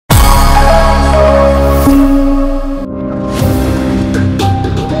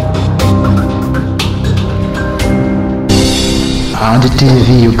And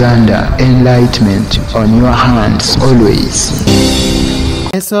TV Uganda, enlightenment on your hands always.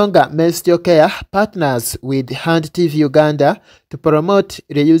 Esonga Menstrual Care partners with Hand TV Uganda to promote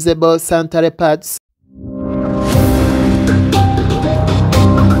reusable sanitary pads.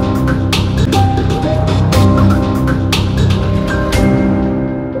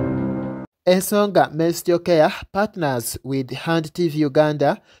 Esonga Menstrual Care partners with Hand TV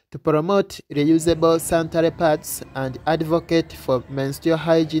Uganda to promote reusable sanitary pads and advocate for menstrual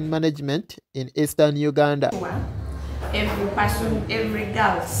hygiene management in eastern Uganda. Every person, every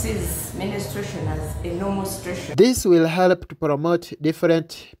girl sees menstruation as a normal situation. This will help to promote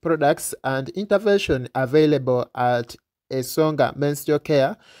different products and intervention available at Esonga Menstrual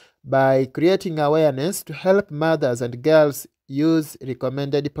Care by creating awareness to help mothers and girls use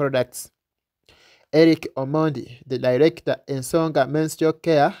recommended products. Eric Omondi, the director in Esonga Menstrual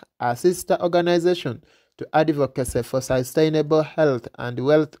Care, a sister organization to Advocacy for Sustainable Health and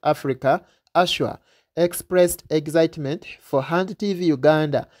Wealth Africa, ASHWA, expressed excitement for Hand TV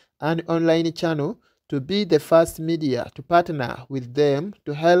Uganda, an online channel, to be the first media to partner with them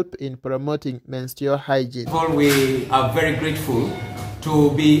to help in promoting menstrual hygiene. We are very grateful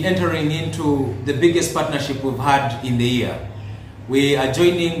to be entering into the biggest partnership we've had in the year. We are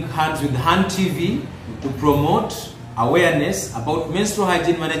joining hands with Hand TV to promote awareness about menstrual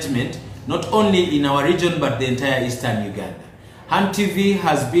hygiene management, not only in our region but the entire eastern Uganda. Hand TV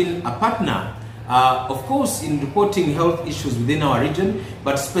has been a partner, of course, in reporting health issues within our region,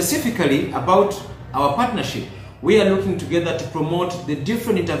 but specifically about our partnership. We are looking together to promote the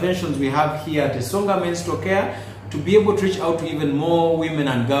different interventions we have here at Esonga Menstrual Care to be able to reach out to even more women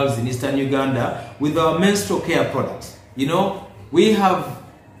and girls in eastern Uganda with our menstrual care products. You know, we have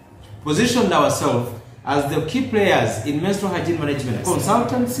positioned ourselves as the key players in menstrual hygiene management,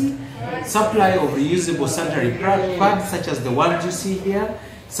 consultancy, supply of reusable sanitary pads such as the ones you see here,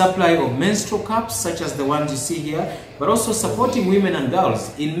 supply of menstrual cups such as the ones you see here, but also supporting women and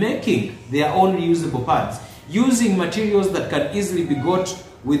girls in making their own reusable pads, using materials that can easily be got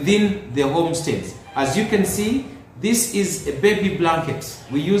within their homesteads. As you can see, this is a baby blanket.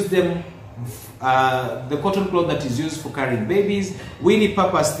 We use them, the cotton cloth that is used for carrying babies. We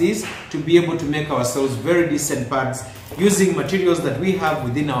repurpose this to be able to make ourselves very decent pads using materials that we have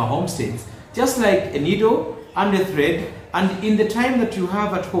within our homesteads, just like a needle and a thread, and in the time that you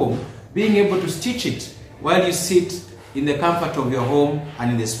have at home, being able to stitch it while you sit in the comfort of your home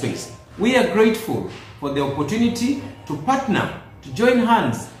and in the space. We are grateful for the opportunity to partner, to join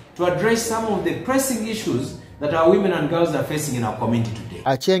hands, to address some of the pressing issues that our women and girls are facing in our community today.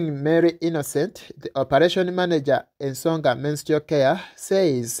 Acheng Mary Innocent, the operation manager in Esonga Menstrual Care,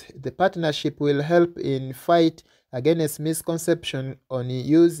 says the partnership will help in fight against misconception on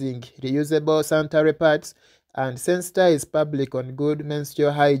using reusable sanitary pads and sensitize public on good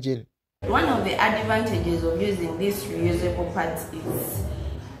menstrual hygiene. One of the advantages of using these reusable pads is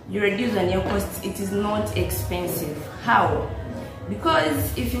you reduce on your costs. It is not expensive. How?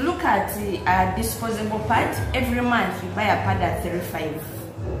 Because if you look at a disposable pad, every month you buy a pad at 35.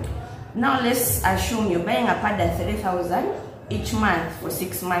 Now let's assume you're buying a pad at 3,000 each month for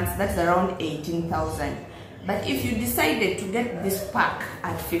 6 months. That's around 18,000. But if you decided to get this pack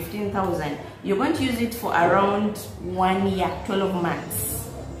at 15,000, you're going to use it for around 1 year, 12 months.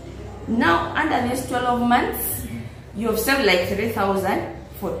 Now under these 12 months, you have saved like 3,000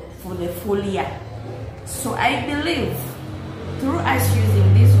 for the full year. So I believe through us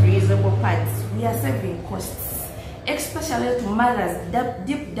using these reusable pads, we are saving costs, especially to mothers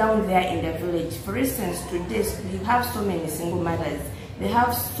deep down there in the village. For instance, today we have so many single mothers. They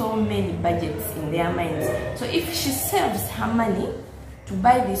have so many budgets in their minds. So if she saves her money to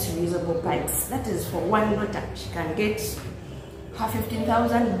buy these reusable pads, that is for one daughter, she can get her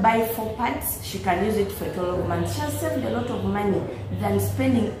 15,000, buy 4 pads, she can use it for 12 months. She has saved a lot of money than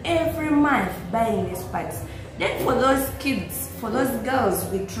spending every month buying these pads. Then for those kids, for those girls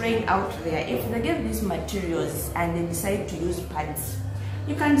we train out there, if they get these materials and they decide to use pads,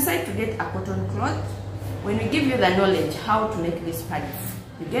 you can decide to get a cotton cloth. When we give you the knowledge how to make these pads,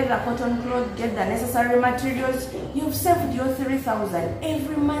 you get the cotton cloth, get the necessary materials, you've saved your 3,000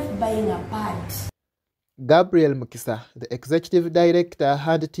 every month buying a pad. Gabriel Mukisa, the executive director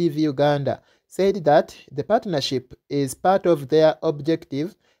Hand TV Uganda, said that the partnership is part of their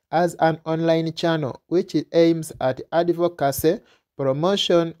objective as an online channel which aims at advocacy,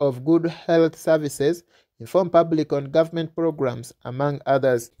 promotion of good health services, inform public on government programs, among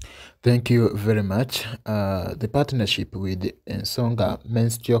others. Thank you very much. The partnership with Esonga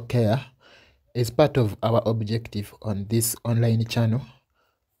Menstrual Care is part of our objective on this online channel,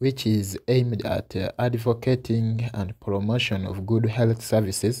 which is aimed at advocating and promotion of good health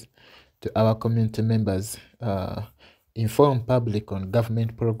services to our community members, inform public on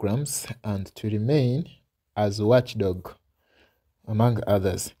government programs, and to remain as watchdog, among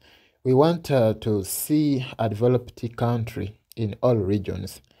others. We want to see a developed country in all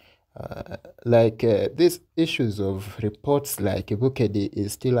regions. These issues of reports like Bukedi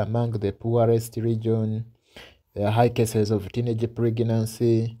is still among the poorest region, the high cases of teenage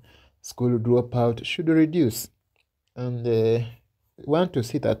pregnancy, school dropout should reduce. And we want to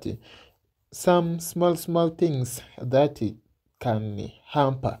see that some small things that can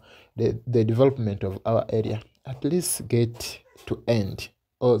hamper the development of our area at least get to end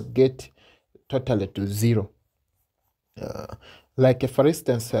or get totally to zero. For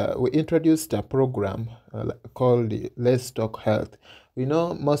instance, we introduced a program called Let's Talk Health. We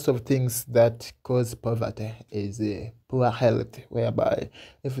know most of things that cause poverty is poor health, whereby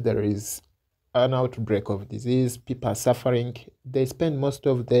if there is an outbreak of disease, people are suffering, they spend most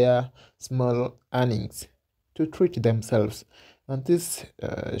of their small earnings to treat themselves. And this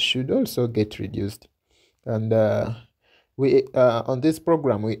should also get reduced. And on this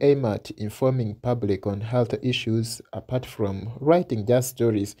program, we aim at informing public on health issues. Apart from writing just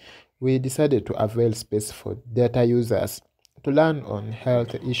stories, we decided to avail space for data users to learn on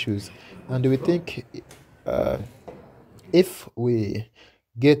health issues. And we think if we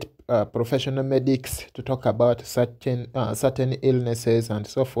get professional medics to talk about certain illnesses and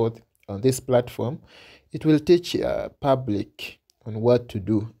so forth on this platform, it will teach public on what to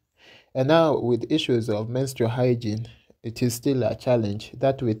do. And now with issues of menstrual hygiene, it is still a challenge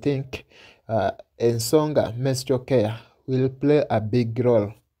that we think Esonga menstrual care will play a big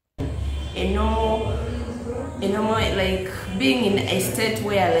role. Like being in a state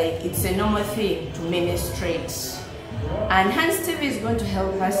where like it's a normal thing to menstruate. And Hans TV is going to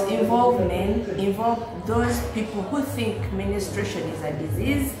help us involve men, involve those people who think menstruation is a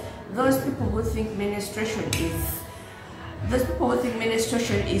disease, those people who think menstruation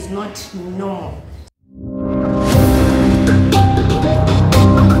is not normal.